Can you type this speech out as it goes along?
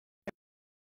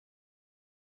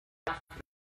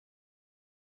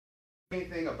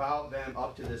anything about them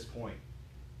up to this point.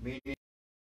 Meaning,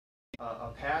 a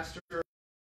pastor,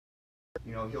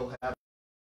 he'll have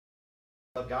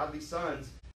godly sons,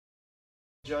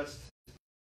 just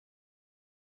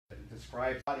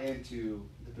describe not into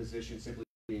the position simply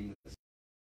being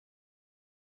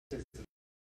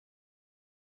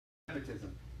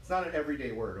nepotism. It's not an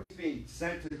everyday word. It's being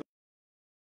sent to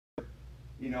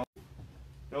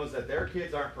knows that their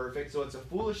kids aren't perfect, so it's a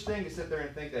foolish thing to sit there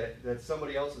and think that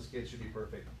somebody else's kids should be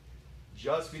perfect.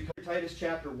 Just because Titus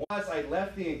chapter 1, as I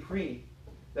left thee in Crete,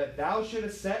 that thou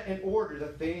shouldest set in order the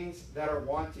things that are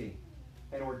wanting,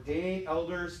 and ordain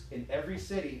elders in every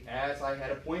city as I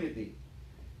had appointed thee.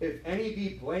 If any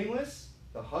be blameless,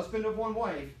 the husband of one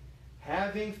wife,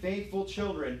 having faithful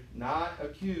children, not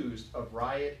accused of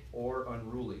riot or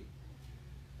unruly.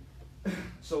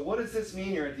 So what does this mean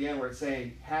here at the end where it's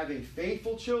saying, having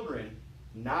faithful children,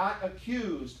 not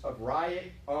accused of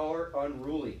riot or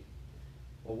unruly?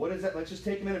 Well, what is that? Let's just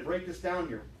take a minute and break this down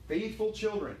here. Faithful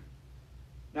children.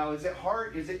 Now, is it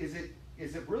hard? Is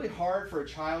it really hard for a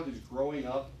child who's growing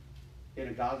up in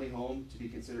a godly home to be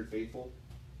considered faithful?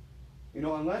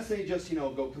 Unless they just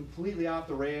go completely off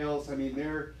the rails. I mean,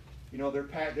 they're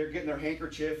getting their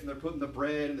handkerchief and they're putting the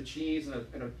bread and the cheese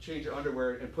and a change of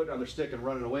underwear and putting it on their stick and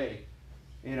running away.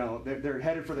 They're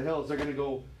headed for the hills. They're going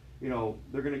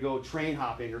to go train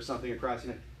hopping or something across.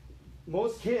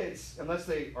 Most kids, unless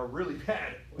they are really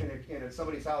bad in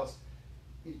somebody's house,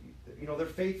 they're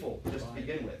faithful just to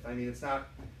begin with. I mean, it's not.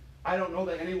 I don't know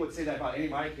that anyone would say that about any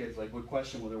of my kids. Like, would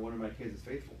question whether one of my kids is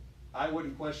faithful. I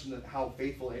wouldn't question how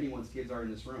faithful anyone's kids are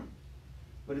in this room.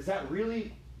 But is that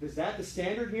the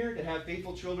standard here, to have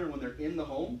faithful children when they're in the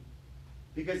home?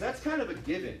 Because that's kind of a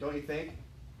given, don't you think?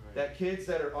 Right. That kids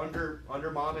that are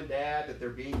under mom and dad, that they're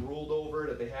being ruled over,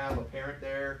 that they have a parent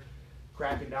there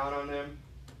cracking down on them.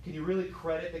 Can you really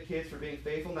credit the kids for being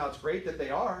faithful? Now, it's great that they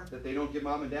don't give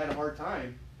mom and dad a hard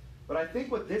time. But I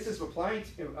think what this is referring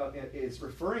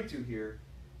to here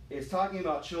is talking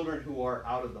about children who are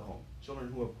out of the home,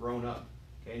 children who have grown up.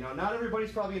 Okay, now not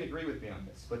everybody's probably going to agree with me on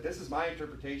this, but this is my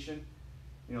interpretation.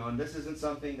 And this isn't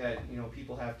something that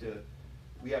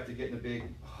we have to get in a big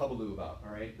hullabaloo about.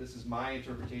 All right, this is my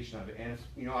interpretation of it, and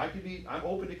I'm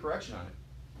open to correction on it.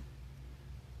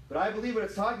 But I believe what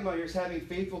it's talking about here is having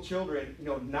faithful children,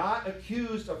 not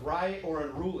accused of riot or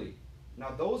unruly.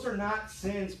 Now, those are not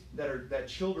sins that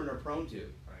children are prone to,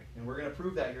 right? And we're going to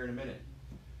prove that here in a minute.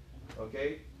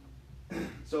 Okay?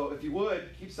 So, if you would,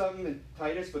 keep something in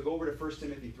Titus, but go over to 1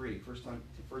 Timothy 3.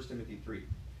 1 Timothy 3.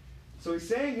 So he's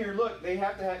saying here, look, they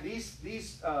have to have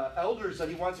these elders that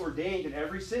he wants ordained in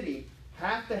every city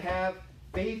have to have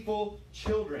faithful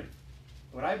children.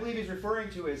 What I believe he's referring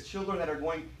to is children that are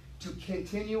going to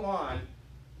continue on,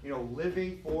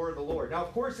 living for the Lord. Now,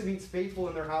 of course, it means faithful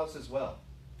in their house as well.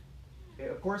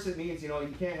 Of course, it means,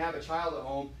 you can't have a child at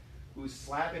home who's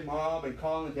slapping mom and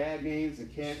calling dad names and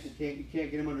you can't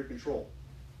get him under control.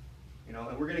 And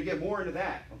we're going to get more into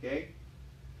that, okay?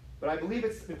 But I believe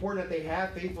it's important that they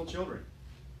have faithful children,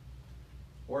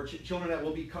 or children that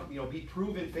will be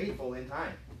proven faithful in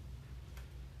time.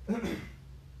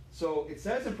 So it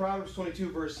says in Proverbs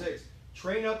 22, verse 6,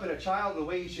 train up in a child in the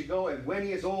way he should go, and when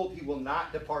he is old, he will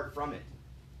not depart from it.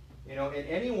 And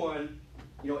anyone,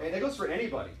 and that goes for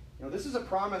anybody. This is a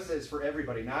promise that is for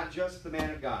everybody, not just the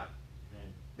man of God.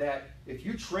 Amen. That if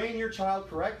you train your child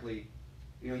correctly,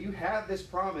 you have this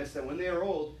promise that when they are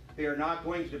old, they are not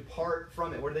going to depart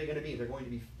from it. What are they going to be? They're going to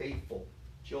be faithful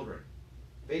children,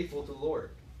 faithful to the Lord.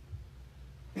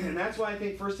 And that's why I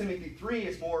think 1 Timothy 3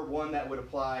 is more one that would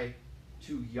apply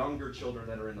to younger children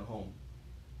that are in the home.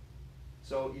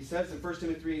 So he says in 1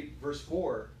 Timothy 3, verse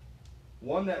 4,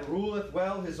 one that ruleth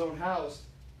well his own house,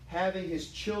 having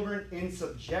his children in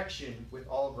subjection with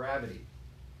all gravity.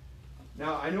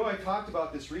 Now, I know I talked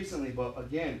about this recently, but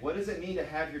again, what does it mean to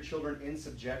have your children in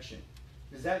subjection?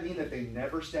 Does that mean that they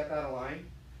never step out of line?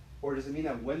 Or does it mean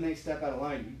that when they step out of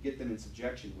line, you get them in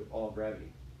subjection with all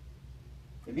gravity?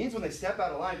 It means when they step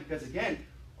out of line, because again,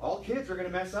 all kids are going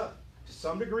to mess up. To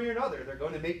some degree or another, they're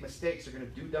going to make mistakes. They're going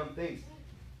to do dumb things.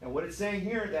 And what it's saying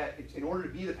here, that in order to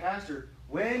be the pastor,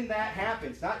 when that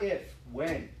happens, not if,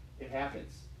 when it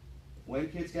happens, when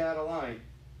kids get out of line,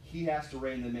 he has to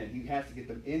rein them in. He has to get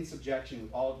them in subjection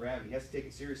with all gravity. He has to take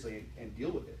it seriously and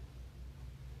deal with it.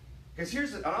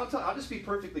 Because I'll just be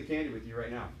perfectly candid with you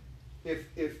right now.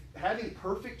 If having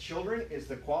perfect children is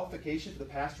the qualification for the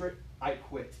pastorate, I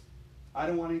quit. I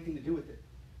don't want anything to do with it.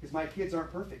 Because my kids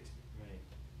aren't perfect.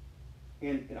 Right.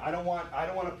 And I don't want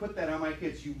to put that on my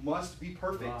kids. You must be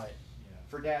perfect, right. Yeah.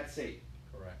 For dad's sake.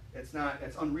 Correct.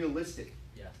 That's unrealistic.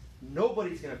 Yes.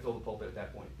 Nobody's going to fill the pulpit at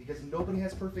that point because nobody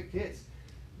has perfect kids.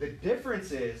 The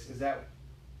difference is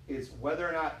whether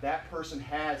or not that person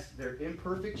has their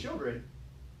imperfect children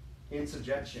in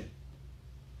subjection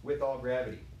with all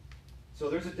gravity. So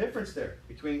there's a difference there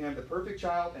between having the perfect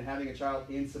child and having a child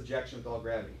in subjection with all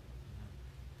gravity.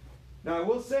 Now I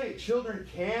will say, children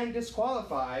can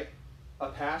disqualify a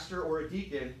pastor or a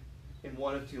deacon in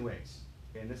one of two ways.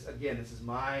 And this is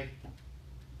my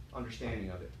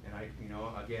understanding of it.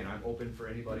 And I'm open for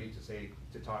anybody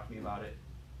to talk to me about it,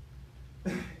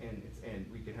 and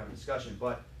we can have a discussion.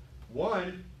 But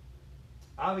one,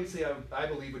 obviously, I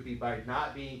believe would be by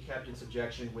not being kept in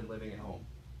subjection when living at home.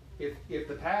 If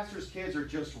the pastor's kids are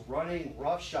just running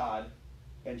roughshod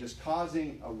and just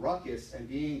causing a ruckus and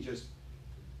being just,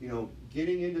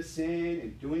 getting into sin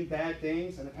and doing bad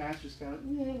things, and the pastor's kind of,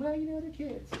 well, they're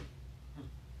kids.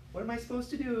 What am I supposed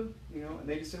to do? And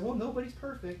they just say, well, nobody's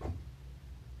perfect.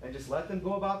 And just let them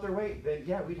go about their way. Then,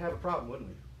 yeah, we'd have a problem, wouldn't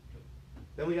we?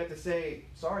 Then we'd have to say,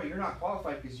 sorry, you're not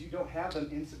qualified because you don't have them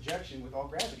in subjection with all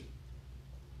gravity.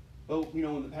 But,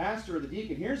 when the pastor or the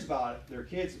deacon hears about it, their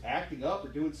kids acting up or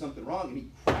doing something wrong, and he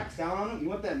cracks down on them, you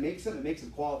know what that makes them? It makes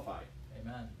them qualified.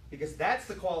 Amen. Because that's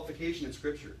the qualification in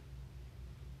Scripture.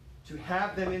 To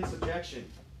have them in subjection.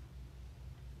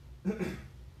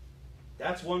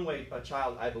 That's one way a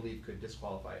child, I believe, could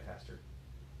disqualify a pastor,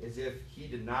 is if he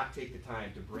did not take the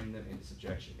time to bring them into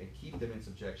subjection and keep them in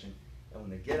subjection, and when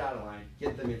they get out of line,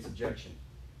 get them in subjection.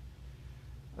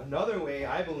 Another way,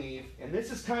 I believe, and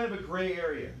this is kind of a gray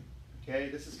area, okay?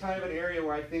 This is kind of an area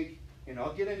where I think,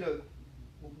 I'll get into,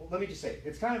 let me just say,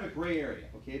 it's kind of a gray area,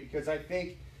 okay? Because I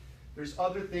think there's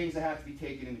other things that have to be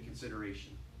taken into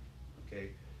consideration,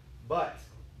 okay? But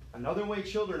another way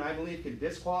children, I believe, can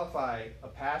disqualify a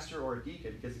pastor or a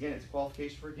deacon, because again, it's a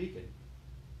qualification for a deacon,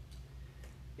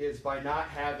 is by not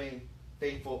having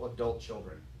faithful adult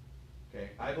children.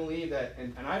 Okay, I believe that,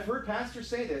 and I've heard pastors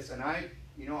say this, and I'm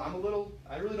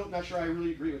not sure I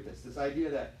really agree with this idea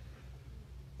that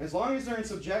as long as they're in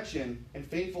subjection and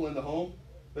faithful in the home,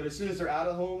 but as soon as they're out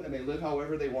of the home and they live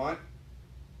however they want,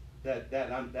 that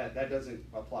doesn't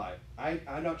apply.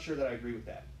 I'm not sure that I agree with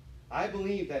that. I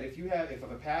believe that if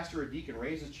a pastor or a deacon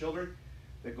raises children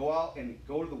that go out and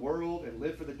go to the world and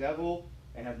live for the devil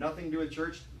and have nothing to do with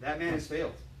church, that man has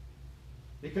failed.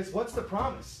 Because what's the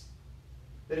promise?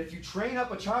 That if you train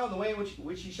up a child in the way in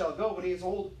which he shall go, when he is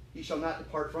old, he shall not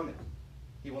depart from it.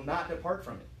 He will not depart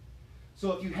from it.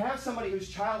 So if you have somebody whose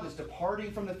child is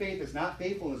departing from the faith, is not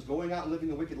faithful, and is going out and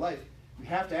living a wicked life, you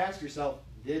have to ask yourself,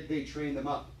 did they train them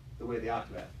up the way they ought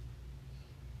to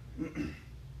have?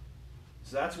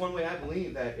 So that's one way I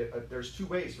believe that there's two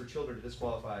ways for children to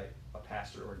disqualify a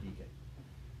pastor or deacon.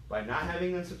 By not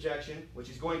having them in subjection, which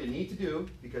he's going to need to do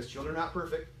because children are not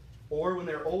perfect, or when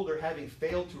they're older, having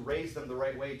failed to raise them the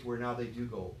right way to where now they do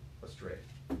go astray.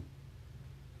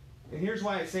 And here's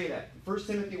why I say that. 1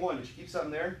 Timothy 1, did you keep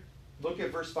something there? Look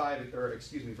at verse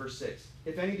 6.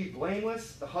 If any be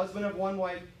blameless, the husband of one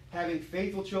wife, having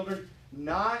faithful children,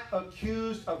 not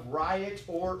accused of riot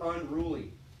or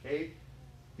unruly. Okay?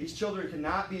 These children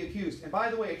cannot be accused. And by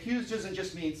the way, accused doesn't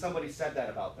just mean somebody said that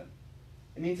about them.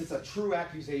 It means it's a true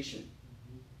accusation.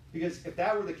 Because if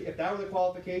that were the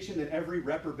qualification, then every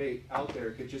reprobate out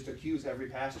there could just accuse every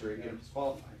pastor and get him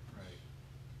disqualified. Right.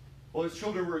 Well, his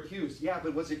children were accused. Yeah,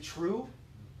 but was it true?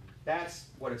 That's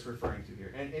what it's referring to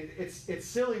here. And it's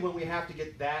silly when we have to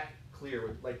get that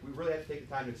clear. Like, we really have to take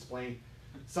the time to explain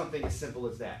something as simple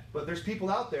as that. But there's people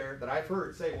out there that I've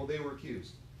heard say, well, they were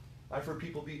accused. I've heard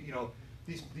people be,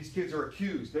 these kids are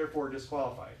accused, therefore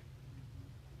disqualified.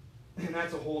 And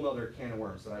that's a whole other can of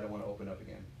worms that I don't want to open up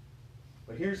again.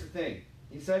 But here's the thing.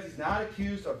 He says he's not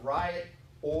accused of riot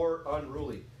or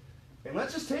unruly. And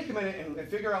let's just take a minute and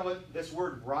figure out what this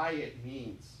word riot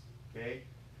means. Okay?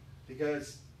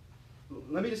 Because,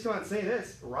 let me just come out and say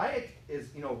this. Riot is,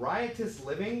 riotous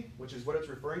living, which is what it's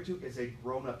referring to, is a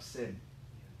grown-up sin.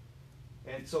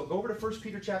 And so go over to 1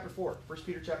 Peter chapter 4. 1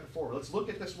 Peter chapter 4. Let's look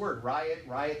at this word, riot,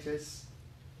 riotous.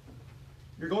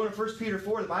 You're going to 1 Peter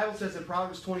 4. The Bible says in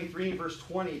Proverbs 23, verse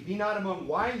 20, be not among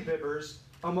winebibbers,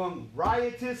 among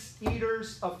riotous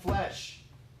eaters of flesh.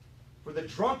 For the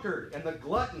drunkard and the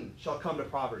glutton shall come to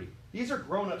poverty. These are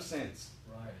grown-up sins.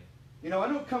 Right. I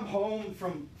don't come home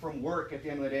from work at the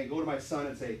end of the day and go to my son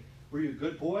and say, were you a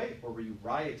good boy or were you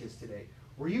riotous today?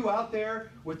 Were you out there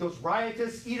with those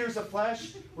riotous eaters of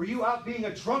flesh? Were you out being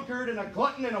a drunkard and a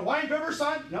glutton and a winebibber,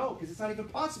 son? No, because it's not even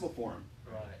possible for him.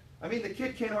 Right. I mean, the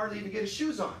kid can't hardly even get his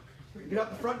shoes on. Get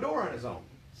out the front door on his own.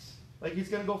 Like he's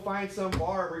going to go find some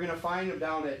bar. We're going to find him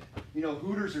down at,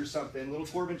 Hooters or something. Little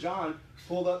Corbin John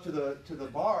pulled up to the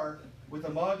bar with a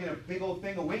mug and a big old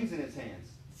thing of wings in his hands,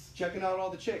 checking out all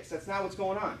the chicks. That's not what's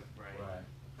going on. Right.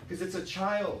 Because it's a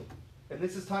child. And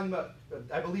this is talking about,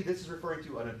 I believe this is referring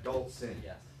to an adult sin.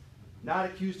 Yes. Not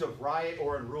accused of riot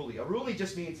or unruly. Unruly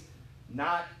just means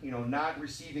not, not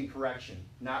receiving correction,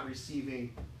 not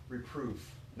receiving reproof.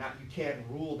 Not, you can't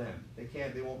rule them.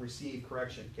 They won't receive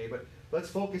correction. Okay, but let's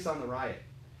focus on the riot.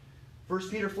 1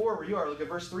 Peter 4, where you are, look at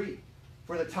verse 3.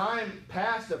 For the time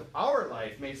past of our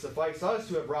life may suffice us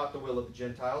to have wrought the will of the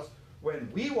Gentiles,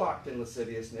 when we walked in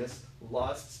lasciviousness,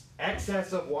 lusts,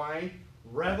 excess of wine,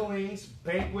 revelings,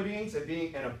 banquetings,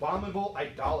 and abominable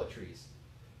idolatries,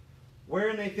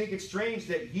 wherein they think it strange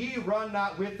that ye run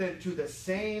not with them to the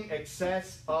same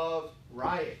excess of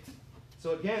riot.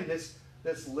 So again, this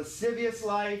lascivious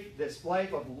life, this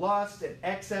life of lust and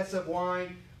excess of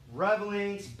wine,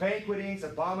 revelings, banquetings,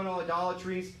 abominable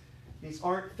idolatries, these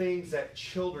aren't things that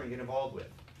children get involved with.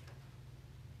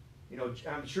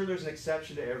 I'm sure there's an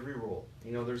exception to every rule.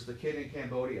 There's the kid in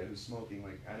Cambodia who's smoking,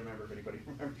 I don't remember if anybody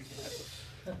remembers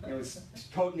that. He's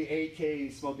toting the 8K,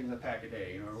 he's smoking a pack a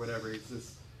day, or whatever. It's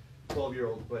this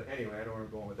 12-year-old, but anyway, I don't know where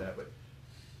I'm going with that. But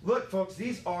look, folks,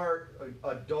 these are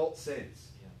adult sins.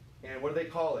 Yeah. And what do they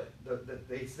call it?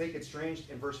 They think it's strange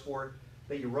in verse 4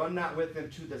 that you run not with them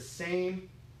to the same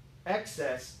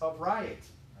excess of riot.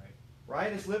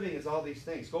 Riotous living is all these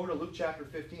things. Go over to Luke chapter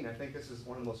 15. I think this is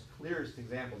one of the most clearest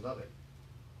examples of it.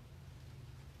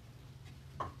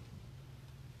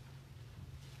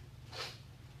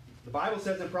 The Bible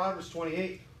says in Proverbs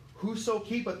 28, whoso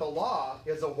keepeth the law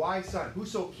is a wise son.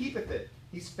 Whoso keepeth it,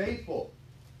 he's faithful.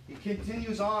 He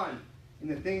continues on in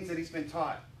the things that he's been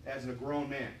taught as a grown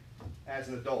man, as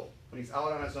an adult, when he's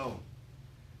out on his own.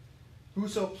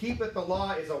 Whoso keepeth the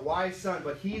law is a wise son,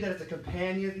 but he that is a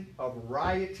companion of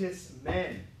riotous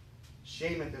men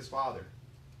shameth his father.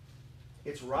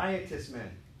 It's riotous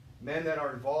men. Men that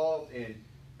are involved in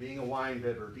being a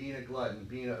winebibber, being a glutton,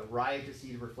 being a riotous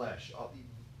eater of flesh,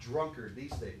 drunkard,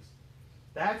 these things.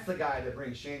 That's the guy that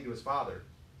brings shame to his father.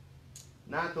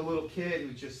 Not the little kid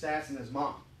who's just sassing his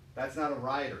mom. That's not a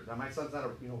rioter. Now, my son's not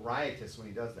riotous when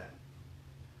he does that.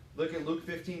 Look at Luke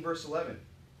 15, verse 11.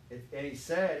 And he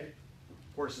said,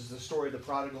 of course, this is the story of the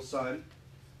prodigal son.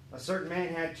 A certain man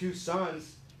had 2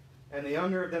 sons, and the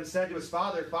younger of them said to his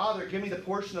father, Father, give me the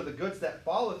portion of the goods that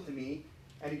falleth to me.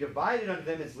 And he divided unto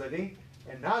them his living.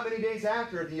 And not many days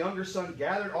after, the younger son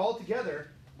gathered all together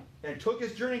and took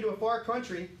his journey to a far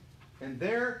country, and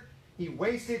there he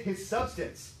wasted his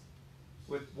substance.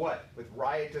 With what? With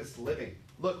riotous living.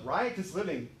 Look, riotous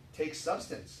living takes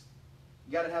substance.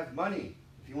 You got to have money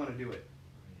if you want to do it.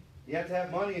 You have to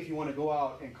have money if you want to go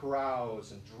out and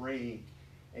carouse and drink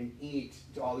and eat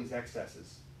to all these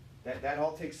excesses. That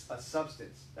all takes a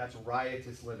substance. That's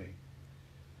riotous living.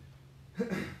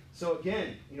 So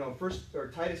again,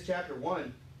 Titus chapter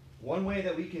 1, one way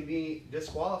that we can be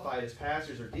disqualified as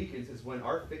pastors or deacons is when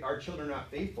our children are not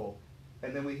faithful,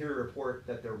 and then we hear a report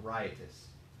that they're riotous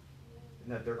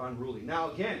and that they're unruly.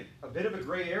 Now again, a bit of a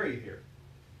gray area here.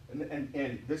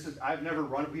 And this is,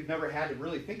 we've never had to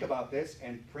really think about this,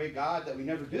 and pray God that we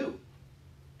never do,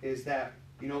 is that,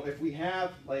 if we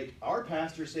have, like our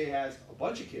pastor say has a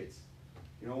bunch of kids,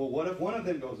 well, what if one of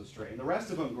them goes astray and the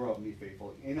rest of them grow up and be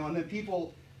faithful? And then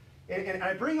people, and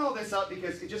I bring all this up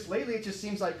because lately it just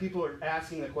seems like people are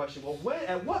asking the question, well,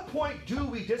 at what point do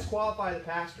we disqualify the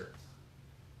pastor?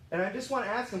 And I just want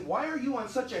to ask them, why are you on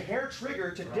such a hair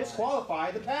trigger to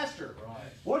disqualify the pastor? Right.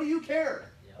 What do you care?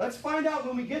 Let's find out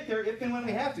when we get there, if and when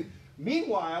we have to.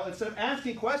 Meanwhile, instead of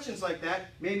asking questions like that,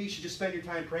 maybe you should just spend your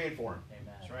time praying for him.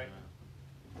 Amen. That's right.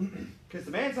 Because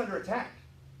the man's under attack.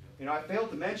 I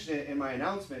failed to mention it in my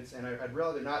announcements, and I'd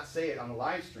rather not say it on the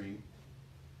live stream.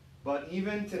 But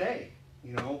even today,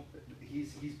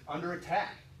 he's under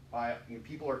attack. By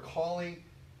people are calling.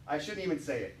 I shouldn't even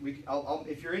say it.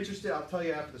 If you're interested, I'll tell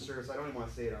you after the service. I don't even want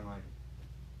to say it online.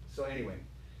 So anyway.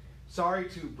 Sorry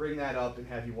to bring that up and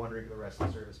have you wondering for the rest of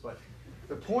the service, but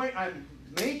the point I'm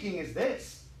making is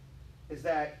this, is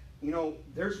that,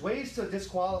 there's ways to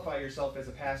disqualify yourself as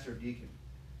a pastor or deacon,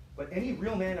 but any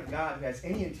real man of God who has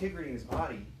any integrity in his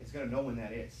body is going to know when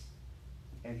that is.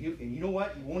 And you know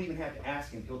what? You won't even have to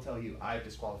ask him. He'll tell you, I've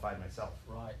disqualified myself.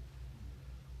 Right.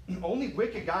 Only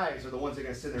wicked guys are the ones that are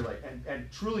going to sit there and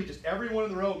truly just everyone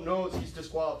in the room knows he's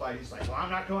disqualified. He's like, well,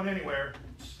 I'm not going anywhere.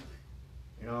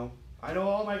 I know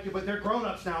all my kids, but they're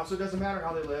grown-ups now, so it doesn't matter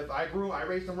how they live. I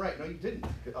raised them right. No, you didn't.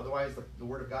 Otherwise, the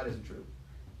Word of God isn't true.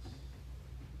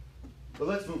 But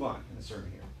let's move on in the sermon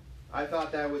here. I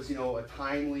thought that was, a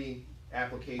timely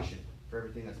application for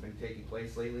everything that's been taking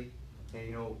place lately.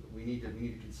 And, we need to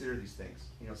consider these things.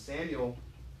 Samuel,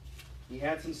 he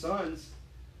had some sons.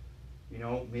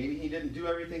 Maybe he didn't do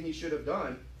everything he should have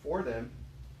done for them,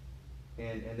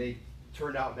 and they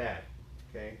turned out bad.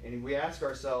 Okay, and we ask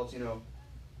ourselves,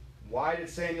 why did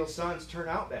Samuel's sons turn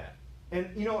out bad? And,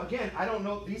 again, I don't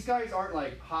know. These guys aren't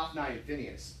like Hophni and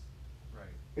Phinehas. Right.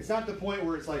 It's not the point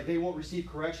where it's like they won't receive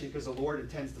correction because the Lord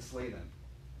intends to slay them.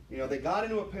 They got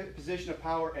into a position of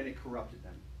power and it corrupted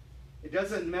them. It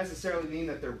doesn't necessarily mean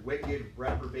that they're wicked,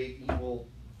 reprobate, evil,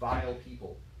 vile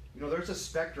people. There's a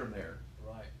spectrum there.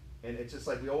 Right. And it's just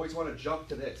like we always want to jump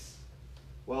to this.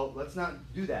 Well, let's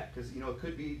not do that because, it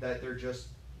could be that they're just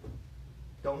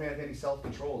don't have any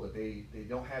self-control, that they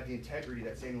don't have the integrity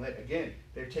that Samuel had. Again,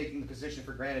 they're taking the position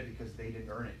for granted because they didn't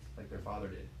earn it like their father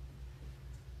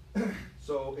did.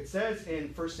 So it says in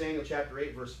 1 Samuel chapter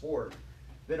 8, verse 4,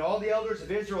 then all the elders of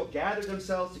Israel gathered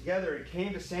themselves together and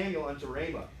came to Samuel unto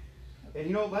Ramah.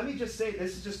 And let me just say,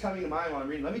 this is just coming to mind while I'm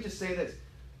reading. Let me just say this.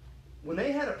 When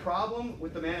they had a problem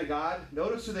with the man of God,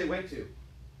 notice who they went to.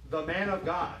 The man of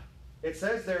God. It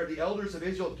says there, the elders of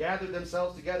Israel gathered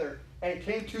themselves together and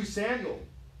came to Samuel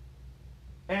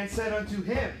and said unto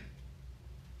him.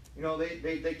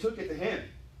 They took it to him.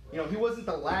 He wasn't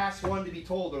the last one to be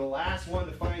told or the last one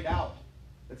to find out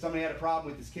that somebody had a problem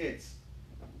with his kids.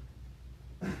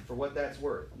 For what that's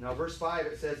worth. Now verse 5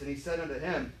 it says, and he said unto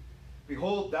him,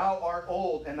 behold, thou art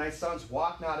old, and thy sons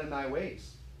walk not in thy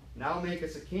ways. Now make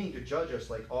us a king to judge us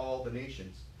like all the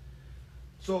nations.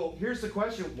 So here's the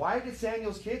question, why did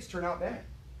Samuel's kids turn out bad?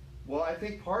 Well, I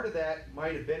think part of that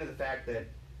might have been in the fact that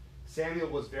Samuel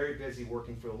was very busy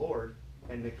working for the Lord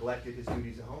and neglected his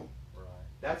duties at home. Right.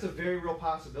 That's a very real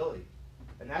possibility.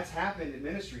 And that's happened in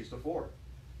ministries before.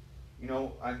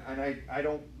 I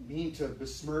don't mean to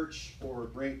besmirch or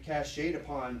cast shade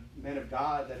upon men of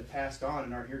God that have passed on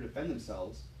and aren't here to defend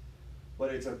themselves.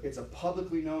 But it's a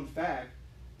publicly known fact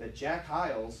that Jack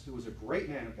Hyles, who was a great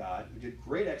man of God, who did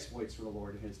great exploits for the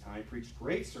Lord in his time, preached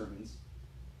great sermons,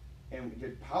 and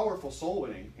did powerful soul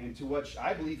winning, and to which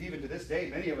I believe even to this day,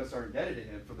 many of us are indebted to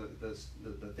him for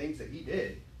the things that he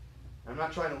did. I'm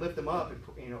not trying to lift him up,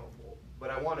 but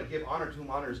I want to give honor to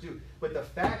whom honor is due. But the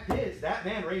fact is, that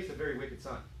man raised a very wicked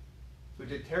son who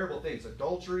did terrible things,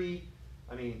 adultery,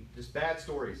 just bad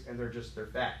stories, and they're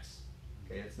facts.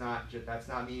 Okay, that's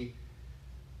not me.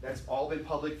 That's all been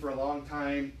public for a long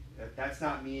time. That's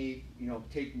not me,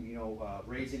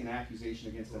 raising an accusation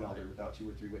against an elder without 2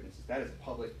 or 3 witnesses. That is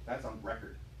that's on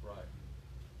record.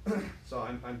 Right. So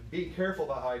I'm being careful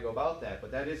about how I go about that,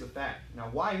 but that is a fact. Now,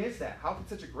 why is that? How could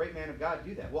such a great man of God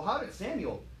do that? Well, how did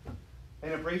Samuel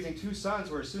end up raising 2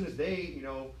 sons where as soon as they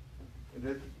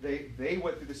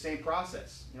went through the same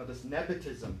process, this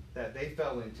nepotism that they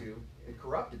fell into, it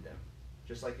corrupted them,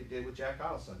 just like it did with Jack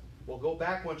Hyles' son. Well, go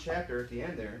back 1 chapter at the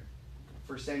end there,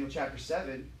 1 Samuel chapter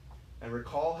 7, and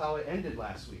recall how it ended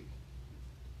last week.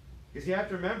 Because you have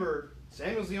to remember,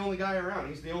 Samuel's the only guy around.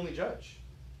 He's the only judge.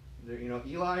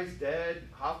 Eli's dead.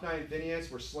 Hophni and Phinehas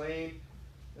were slain.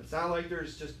 It's not like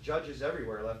there's just judges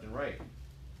everywhere, left and right.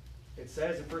 It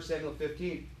says in 1 Samuel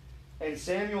 15, and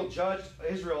Samuel judged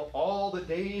Israel all the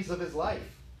days of his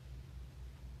life.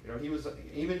 He was,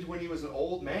 even when he was an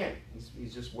old man,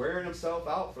 he's just wearing himself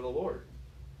out for the Lord.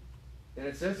 And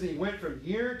it says that he went from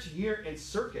year to year in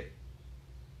circuit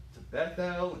to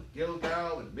Bethel and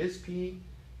Gilgal and Mizpeh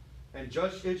and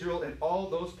judged Israel in all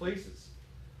those places.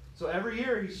 So every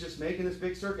year he's just making this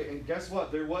big circuit. And guess what?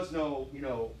 There was no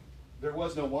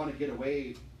want to get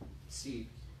away seat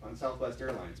on Southwest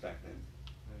Airlines back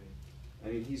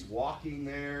then. He's walking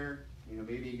there.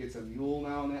 Maybe he gets a mule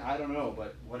now and then. I don't know.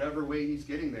 But whatever way he's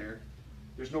getting there,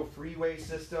 there's no freeway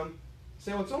system.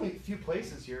 Say, well, it's only a few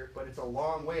places here, but it's a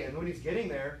long way. And when he's getting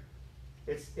there,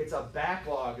 it's a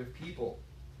backlog of people.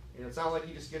 It's not like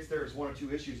he just gets there, there's 1 or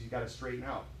 2 issues he's got to straighten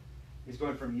out. He's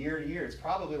going from year to year. It's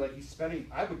probably like he's spending,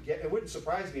 it wouldn't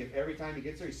surprise me if every time he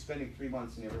gets there, he's spending 3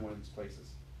 months in every one of these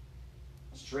places.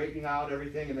 Straightening out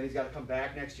everything, and then he's got to come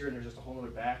back next year, and there's just a whole other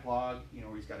backlog,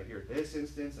 where he's got to hear this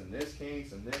instance, and this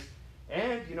case, and this.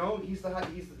 And, he's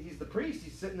the priest.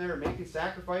 He's sitting there making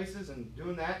sacrifices and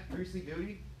doing that priestly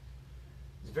duty.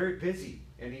 He's very busy,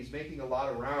 and he's making a lot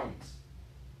of rounds.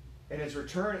 And his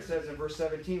return, it says in verse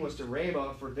 17, was to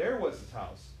Ramah, for there was his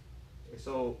house.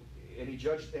 So, there he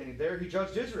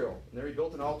judged Israel, and there he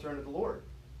built an altar unto the Lord.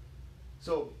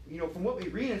 So, from what we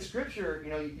read in Scripture,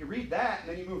 you read that, and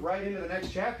then you move right into the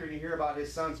next chapter, and you hear about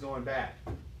his sons going bad.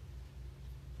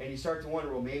 And you start to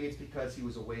wonder, well, maybe it's because he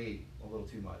was away a little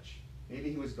too much.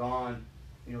 Maybe he was gone,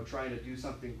 trying to do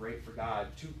something great for God,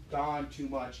 gone too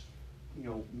much,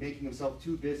 making himself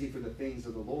too busy for the things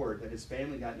of the Lord, that his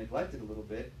family got neglected a little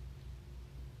bit,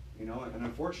 and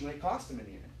unfortunately it cost him in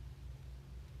the end.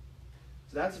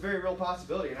 So that's a very real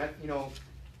possibility. And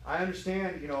I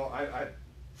understand,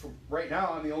 right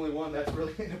now, I'm the only one that's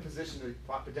really in a position to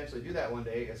potentially do that one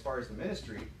day as far as the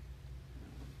ministry.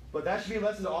 But that should be a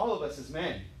lesson to all of us as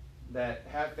men that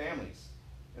have families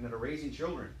and that are raising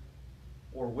children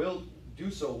or will do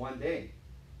so one day,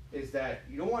 is that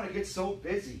you don't want to get so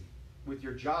busy with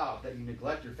your job that you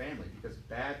neglect your family, because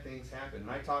bad things happen. And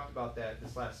I talked about that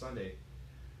this last Sunday.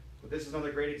 But this is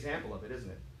another great example of it, isn't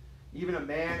it? Even a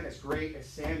man as great as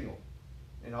Samuel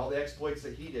and all the exploits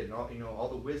that he did, and all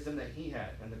the wisdom that he had,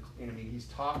 and he's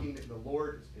talking, the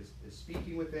Lord is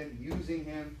speaking with him, using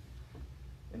him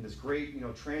in this great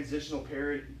transitional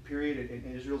period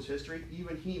in Israel's history.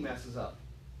 Even he messes up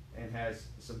and has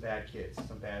some bad kids,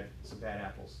 some bad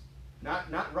apples.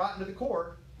 Not rotten to the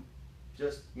core,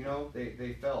 just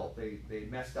they fell, they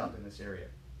messed up in this area.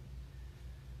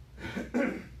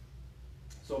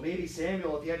 So maybe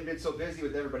Samuel, if he hadn't been so busy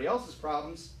with everybody else's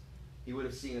problems, he would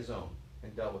have seen his own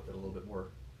and dealt with it a little bit more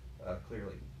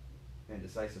clearly and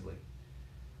decisively.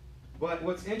 But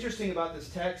what's interesting about this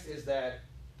text is that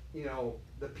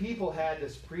the people had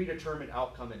this predetermined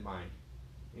outcome in mind.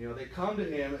 They come to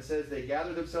him. It says they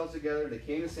gathered themselves together. They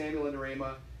came to Samuel in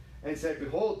Ramah and said,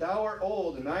 "Behold, thou art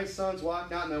old, and thy sons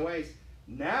walk not in thy ways.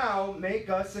 Now make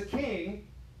us a king,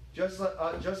 just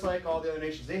like all the other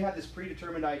nations." They had this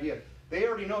predetermined idea. They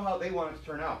already know how they want it to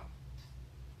turn out.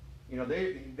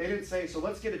 They didn't say, "So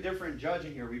let's get a different judge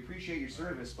in here. We appreciate your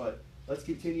service, but let's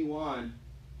continue on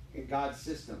in God's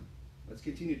system. Let's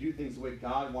continue to do things the way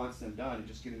God wants them done and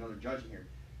just get another judge in here."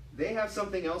 They have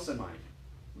something else in mind.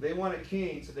 They want a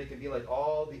king so they can be like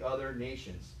all the other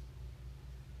nations.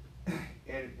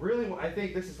 And really, I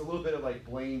think this is a little bit of like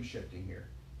blame shifting here.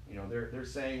 They're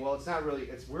saying, well, it's not really,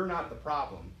 we're not the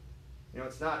problem.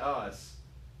 It's not us.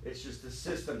 It's just the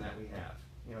system that we have.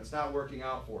 It's not working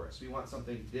out for us. We want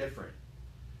something different.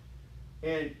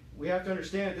 And we have to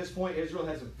understand at this point, Israel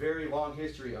has a very long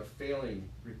history of failing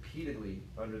repeatedly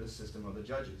under the system of the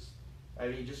judges. I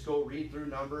mean, you just go read through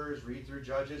Numbers, read through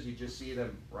Judges, you just see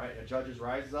them, right? Judges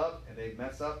rise up and they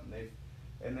mess up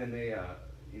and then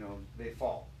they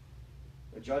fall.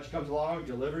 A judge comes along,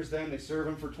 delivers them, they serve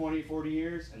them for 20, 40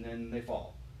 years, and then they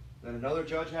fall. Then another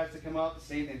judge has to come up, the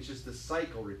same thing. It's just the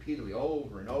cycle repeatedly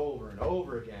over and over and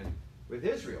over again with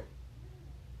Israel.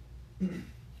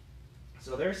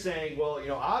 So they're saying, well,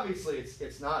 obviously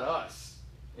it's not us.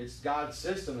 It's God's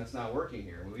system that's not working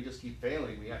here. When we just keep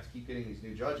failing, we have to keep getting these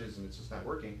new judges, and it's just not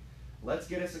working. Let's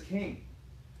get us a king.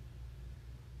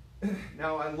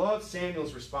 Now, I love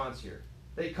Samuel's response here.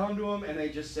 They come to him and they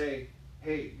just say,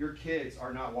 "Hey, your kids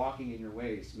are not walking in your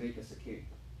ways. Make us a king."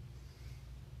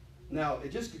 Now,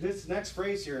 this next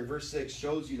phrase here in verse 6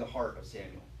 shows you the heart of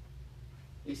Samuel.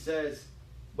 He says,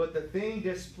 "But the thing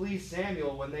displeased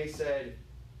Samuel when they said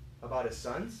about his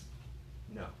sons?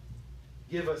 No.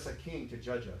 Give us a king to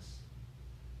judge us."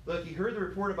 Look, he heard the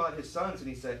report about his sons, and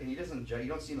he said, and he doesn't object. You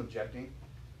don't see him objecting.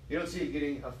 You don't see him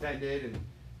getting offended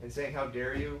and saying, "How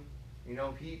dare you?"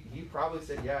 He probably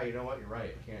said, "Yeah, you know what? You're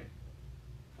right. I can't.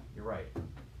 You're right.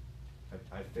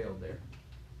 I failed there."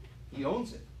 He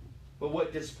owns it. But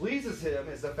what displeases him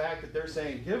is the fact that they're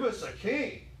saying, "Give us a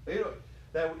king."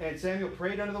 And Samuel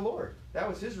prayed unto the Lord. That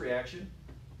was his reaction.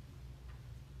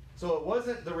 So it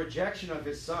wasn't the rejection of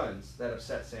his sons that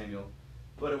upset Samuel,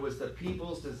 but it was the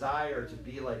people's desire to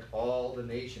be like all the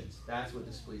nations. That's what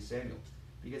displeased Samuel.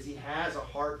 Because he has a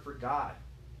heart for God.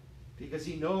 Because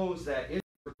he knows that Israel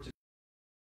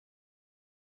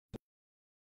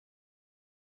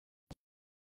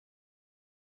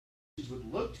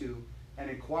would look to and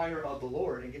inquire of the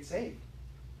Lord and get saved.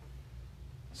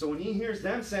 So when he hears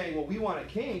them saying, "Well, we want a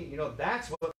king,"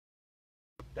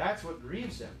 that's what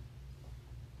grieves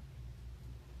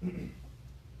him.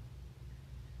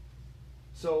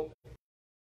 So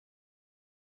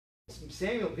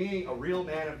Samuel, being a real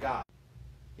man of God,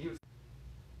 he was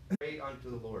prayed unto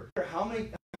the Lord. How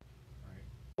many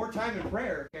more time in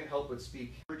prayer can't help but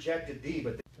speak, "Rejected thee,"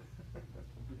 but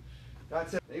God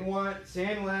said they want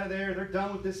Samuel out of there. They're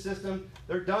done with this system.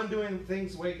 They're done doing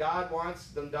things the way God wants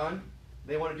them done.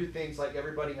 They want to do things like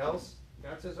everybody else.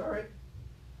 God says, all right.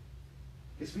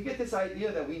 Because we get this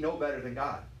idea that we know better than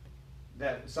God.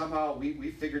 That somehow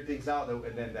we figured things out,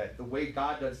 and then that the way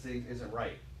God does things isn't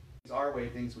right. It's our way,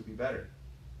 things would be better.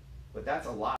 But that's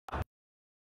a lie.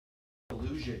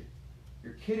 Illusion.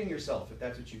 You're kidding yourself if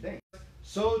that's what you think.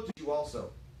 So do you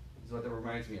also, is what that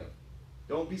reminds me of.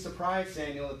 Don't be surprised,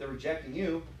 Samuel, that they're rejecting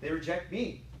you. They reject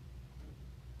me.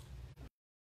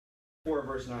 4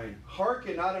 verse 9.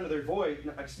 Hearken not unto their voice,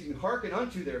 hearken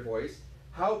unto their voice,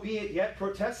 howbeit yet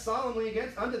protest solemnly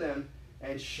unto them,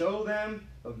 and show them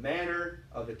the manner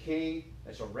of the king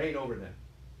that shall reign over them.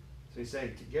 So he's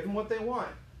saying to give them what they want,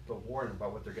 but warn them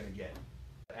about what they're going to get.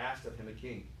 asked of him a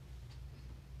king.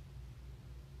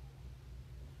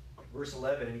 Verse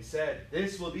 11, and he said,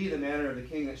 this will be the manner of the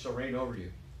king that shall reign over you.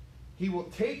 He will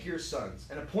take your sons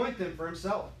and appoint them for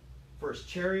himself, for his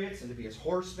chariots and to be his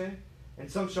horsemen, and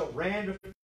some shall ran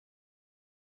before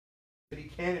to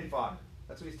be cannon fodder.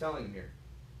 That's what he's telling him here.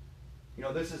 You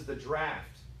know, this is the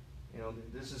draft. You know,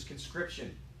 this is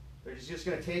conscription. They're just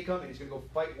going to take them and he's going to go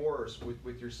fight wars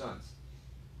with your sons.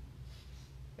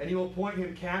 And he will appoint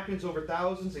him captains over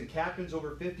thousands and captains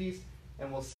over 50s,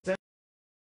 and will send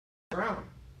them around.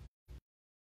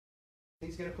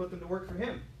 He's going to put them to work for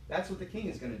him. That's what the king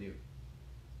is going to do.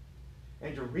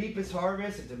 And to reap his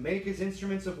harvest, and to make his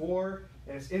instruments of war,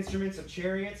 and his instruments of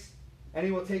chariots. And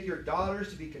he will take your daughters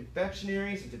to be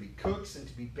confectionaries, and to be cooks, and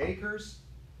to be bakers.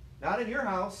 Not in your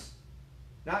house.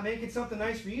 Not making something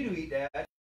nice for you to eat, Dad.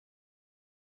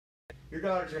 Your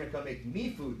daughters are going to come make me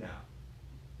food now.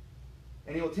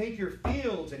 And he will take your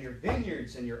fields, and your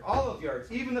vineyards, and your olive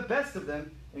yards, even the best of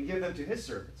them, and give them to his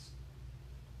servants.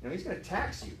 You know, he's going to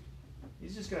tax you.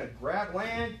 He's just going to grab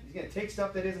land. He's going to take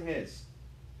stuff that isn't his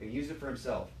and use it for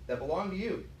himself, that belonged to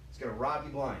you. He's going to rob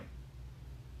you blind.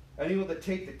 And he will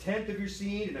take the tenth of your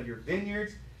seed and of your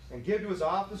vineyards and give to his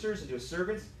officers and to his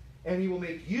servants, and he will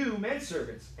make you men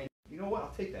servants. And you know what?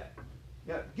 I'll take that.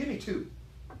 Yeah, give me 2.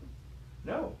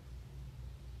 No.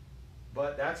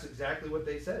 But that's exactly what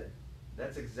they said.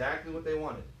 That's exactly what they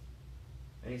wanted.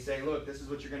 And he's saying, look, this is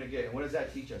what you're going to get. And what does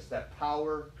that teach us? That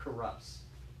power corrupts.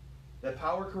 That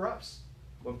power corrupts.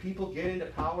 When people get into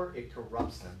power, it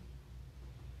corrupts them.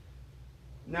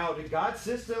 Now, did God's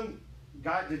system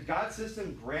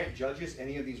grant judges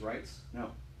any of these rights? No,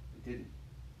 it didn't.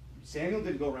 Samuel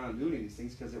didn't go around doing these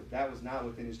things because that was not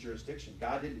within his jurisdiction.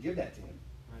 God didn't give that to him.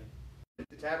 Right.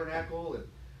 The tabernacle and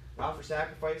offer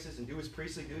sacrifices and do his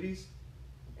priestly duties,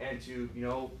 and to, you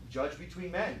know, judge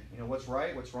between men. You know, what's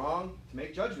right, what's wrong, to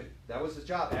make judgment. That was his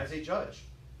job as a judge.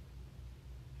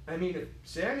 I mean, if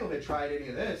Samuel had tried any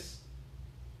of this,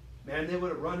 man, they would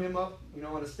have run him up, you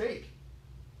know, on a stake.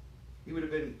 They would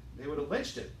have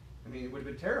lynched him. I mean, it would have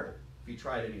been terrible if he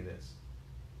tried any of this.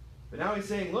 But now he's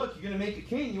saying, look, you're going to make a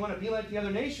king. You want to be like the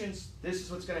other nations. This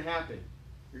is what's going to happen.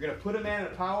 You're going to put a man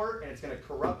in power, and it's going to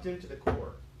corrupt him to the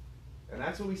core. And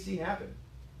that's what we see happen.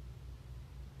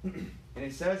 And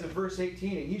it says in verse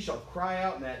 18, and ye shall cry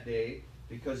out in that day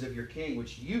because of your king,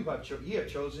 which ye have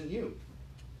chosen you.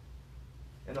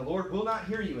 And the Lord will not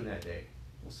hear you in that day.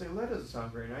 We'll say, well, that doesn't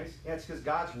sound very nice. Yeah, it's because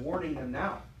God's warning them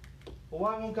now. Well,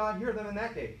 why won't God hear them in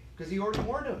that day? Because he already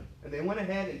warned them. And they went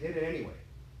ahead and did it anyway.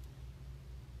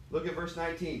 Look at verse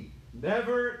 19.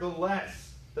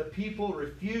 Nevertheless, the people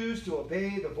refused to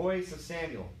obey the voice of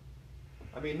Samuel.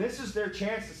 I mean, this is their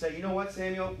chance to say, you know what,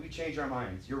 Samuel? We changed our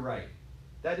minds. You're right.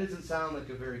 That doesn't sound like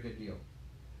a very good deal.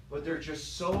 But they're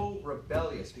just so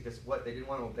rebellious because what? They didn't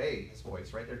want to obey his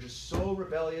voice, right? They're just so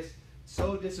rebellious,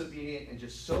 so disobedient, and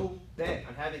just so bent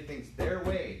on having things their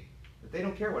way that they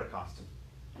don't care what it costs them.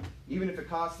 Even if it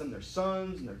costs them their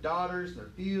sons and their daughters and their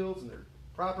fields and their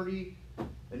property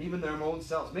and even their own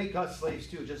selves. Make us slaves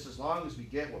too, just as long as we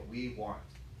get what we want.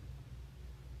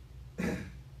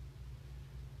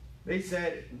 They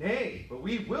said, nay, but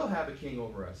we will have a king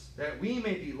over us, that we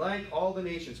may be like all the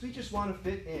nations. We just want to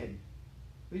fit in.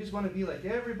 We just want to be like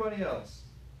everybody else.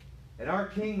 And our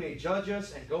king may judge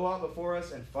us and go out before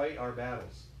us and fight our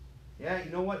battles. Yeah,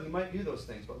 you know what? He might do those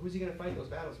things, but who's he going to fight those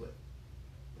battles with?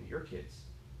 With your kids,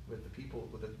 with the people,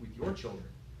 with your children.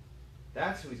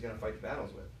 That's who he's going to fight the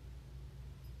battles with.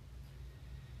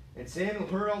 And Samuel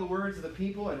heard all the words of the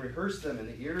people and rehearsed them in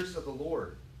the ears of the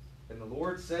Lord. And the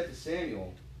Lord said to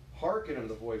Samuel, hearken unto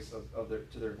the voice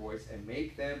to their voice, and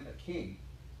make them a king.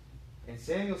 And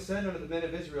Samuel said unto the men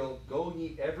of Israel, go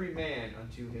ye every man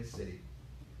unto his city.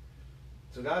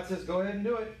 So God says, go ahead and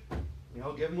do it. You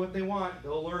know, give them what they want.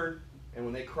 They'll learn. And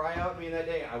when they cry out to me in that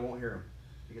day, I won't hear them.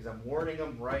 Because I'm warning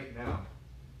them right now.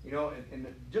 You know, and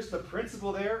just the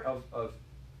principle there of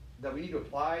that we need to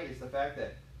apply is the fact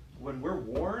that when we're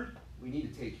warned, we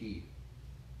need to take heed.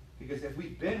 Because if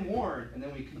we've been warned and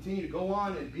then we continue to go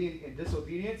on and be in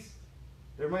disobedience,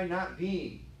 there might not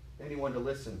be anyone to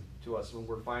listen to us when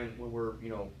we're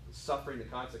suffering the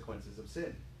consequences of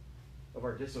sin, of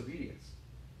our disobedience.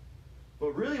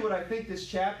 But really what I think this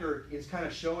chapter is kind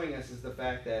of showing us is the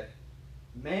fact that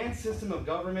man's system of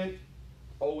government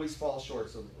always falls short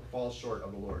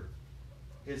of the Lord,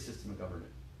 his system of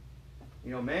government.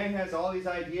 You know, man has all these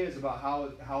ideas about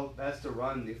how best to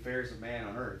run the affairs of man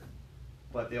on earth,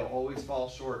 but they'll always fall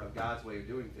short of God's way of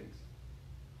doing things.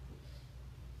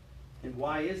 And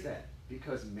why is that?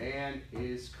 Because man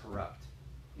is corrupt.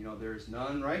 You know, there's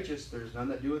none righteous, there's none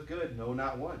that doeth good, no,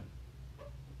 not one.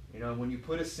 You know, when you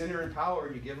put a sinner in power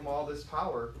and you give him all this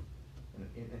power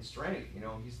and strength, you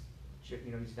know, he's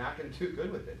not going to do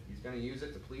good with it. He's going to use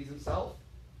it to please himself.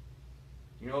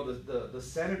 You know, the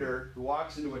senator who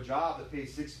walks into a job that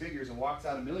pays 6 figures and walks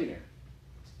out a millionaire.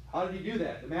 How did he do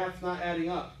that? The math's not adding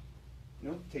up. You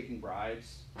know, taking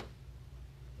bribes.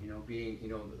 You know, being, you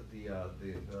know,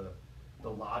 the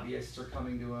lobbyists are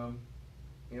coming to him.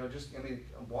 You know,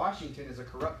 Washington is a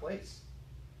corrupt place.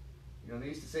 You know, they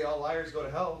used to say all liars go to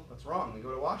hell. That's wrong. They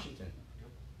go to Washington.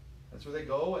 That's where they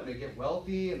go, and they get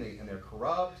wealthy, and they're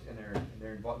corrupt, and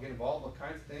they're get involved in all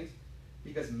kinds of things,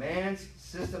 because man's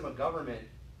system of government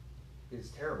is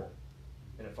terrible,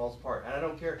 and it falls apart. And I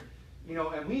don't care, you know.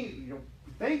 And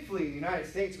thankfully, in the United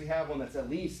States, we have one that's at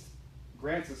least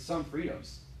grants us some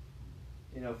freedoms.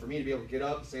 You know, for me to be able to get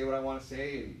up and say what I want to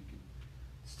say, and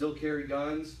still carry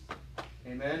guns.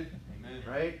 Amen. Amen.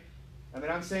 Right? I mean,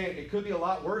 I'm saying it could be a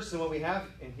lot worse than what we have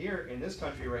here in this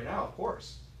country right now, of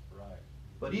course. Right.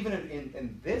 But even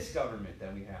in this government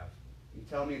that we have, you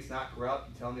tell me it's not corrupt,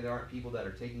 you tell me there aren't people that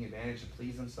are taking advantage to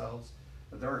please themselves,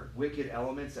 that there aren't wicked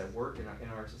elements at work in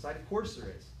our society. Of course there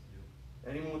is.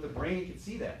 Anyone with a brain can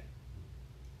see that.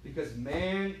 Because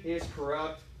man is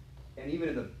corrupt, and even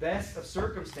in the best of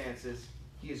circumstances,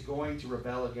 he is going to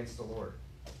rebel against the Lord.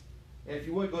 And if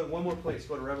you would, go to one more place.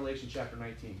 Go to Revelation chapter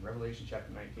 19. Revelation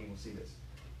chapter 19, we'll see this.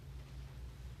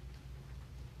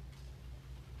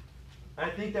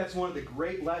 I think that's one of the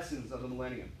great lessons of the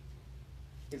millennium,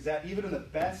 is that even in the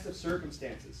best of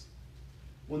circumstances,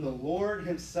 when the Lord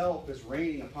himself is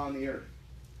reigning upon the earth,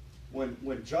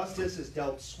 when justice is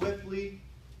dealt swiftly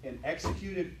and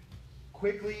executed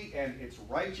quickly, and it's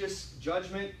righteous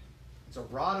judgment, it's a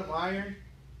rod of iron,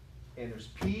 and there's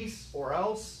peace or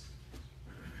else,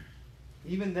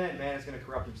 even then, man is going to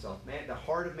corrupt himself. Man, the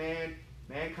heart of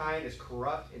mankind is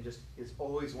corrupt and just is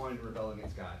always wanting to rebel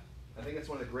against God. I think that's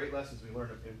one of the great lessons we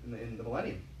learned in the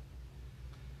millennium.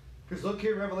 Because look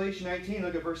here, Revelation 19,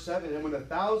 look at verse 7. And when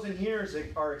 1,000 years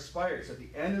are expired, so at the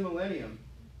end of the millennium,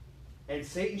 and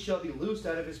Satan shall be loosed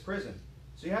out of his prison.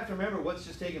 So you have to remember what's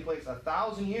just taking place.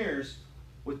 1,000 years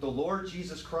with the Lord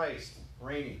Jesus Christ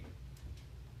reigning.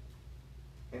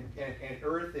 And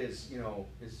earth is, you know,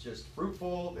 is just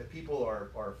fruitful, that people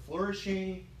are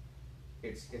flourishing.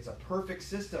 It's a perfect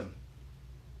system.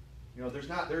 You know,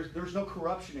 there's no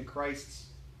corruption in Christ's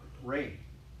reign.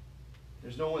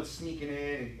 There's no one sneaking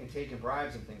in and taking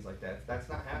bribes and things like that. That's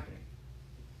not happening.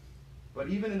 But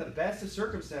even in the best of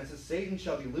circumstances, Satan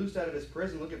shall be loosed out of his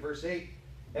prison. Look at verse 8.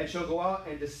 And shall go out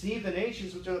and deceive the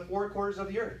nations which are the 4 quarters of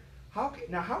the earth. How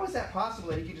is that possible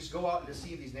that he can just go out and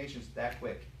deceive these nations that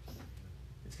quick?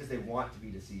 It's because they want to be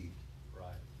deceived. Right.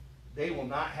 They will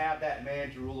not have that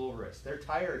man to rule over us. They're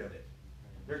tired of it.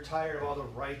 They're tired of all the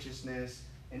righteousness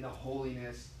and the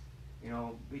holiness. You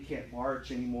know, we can't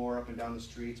march anymore up and down the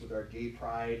streets with our gay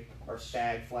pride, our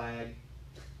fag flag.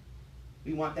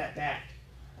 We want that back.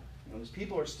 You know, those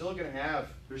people are still going to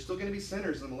there's still going to be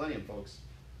sinners in the millennium, folks.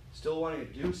 Still wanting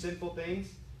to do sinful things,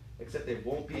 except they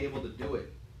won't be able to do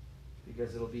it.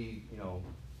 Because it'll be, you know,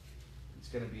 it's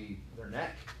going to be their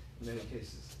neck in many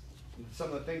cases. And some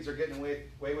of the things they're getting away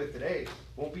with today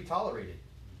won't be tolerated.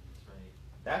 That's right.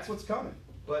 That's what's coming.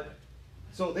 But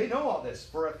so they know all this.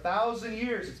 For 1,000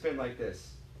 years it's been like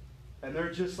this. And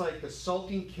they're just like the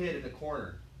sulking kid in the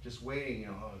corner, just waiting, you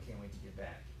know, oh, I can't wait to get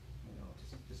back. You know,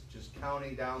 just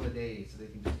counting down the days so they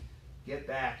can just get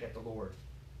back at the Lord.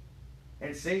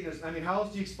 And Satan is, I mean, how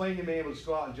else do you explain him being able to just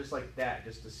go out and just like that,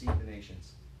 just deceive the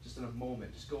nations? Just in a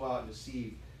moment, just go out and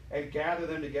deceive. And gather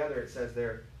them together, it says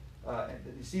there.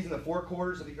 He sees in the 4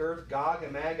 quarters of the earth, Gog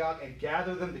and Magog, and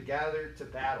gather them together to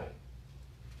battle.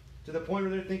 To the point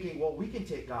where they're thinking, well, we can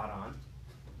take God on.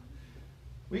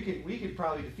 We could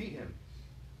probably defeat him.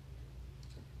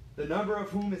 The number of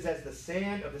whom is as the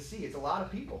sand of the sea. It's a lot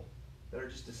of people that are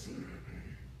just deceived.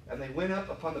 And they went up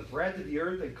upon the breadth of the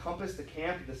earth and compassed the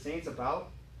camp of the saints about,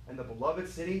 and the beloved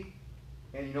city.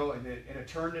 And you know, and it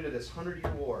turned into this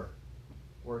 100-year war,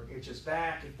 where it's just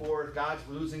back and forth. God's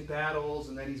losing battles,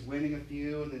 and then he's winning a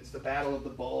few, and it's the battle of the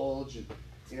bulge, and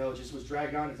you know, it just was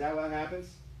dragged on. Is that what happens?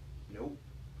 Nope.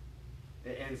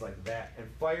 It ends like that. And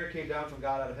fire came down from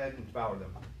God out of heaven and devoured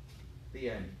them. The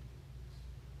end.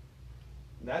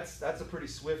 And that's a pretty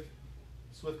swift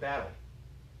battle.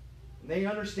 And they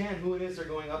understand who it is they're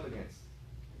going up against.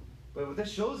 But what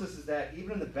this shows us is that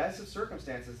even in the best of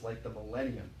circumstances, like the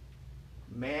millennium,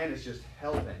 man is just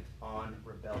hell-bent on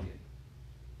rebellion.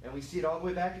 And we see it all the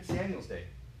way back in Samuel's day.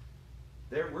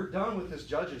 We're done with this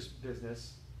judge's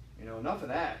business. You know, enough of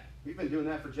that. We've been doing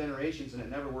that for generations, and it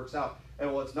never works out.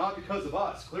 And well, it's not because of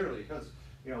us, clearly, because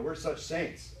you know we're such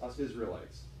saints, us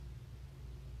Israelites.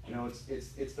 You know,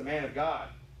 it's the man of God.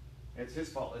 It's his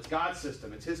fault. It's God's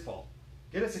system. It's his fault.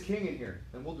 Get us a king in here,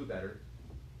 and we'll do better.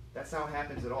 That's not how it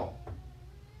happens at all.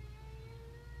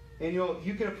 And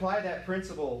you can apply that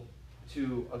principle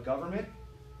to a government.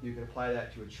 You can apply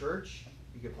that to a church.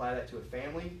 You can apply that to a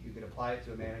family. You can apply it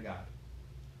to a man of God.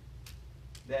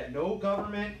 That no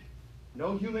government,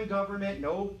 no human government,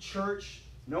 no church,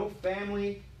 no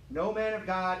family, no man of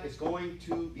God is going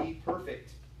to be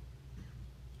perfect.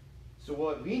 So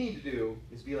what we need to do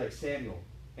is be like Samuel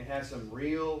and have some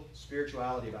real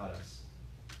spirituality about us.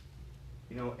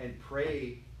 You know, and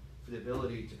pray for the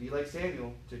ability to be like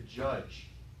Samuel, to judge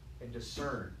and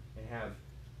discern and have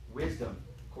wisdom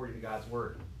according to God's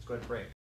word. Let's go ahead and pray.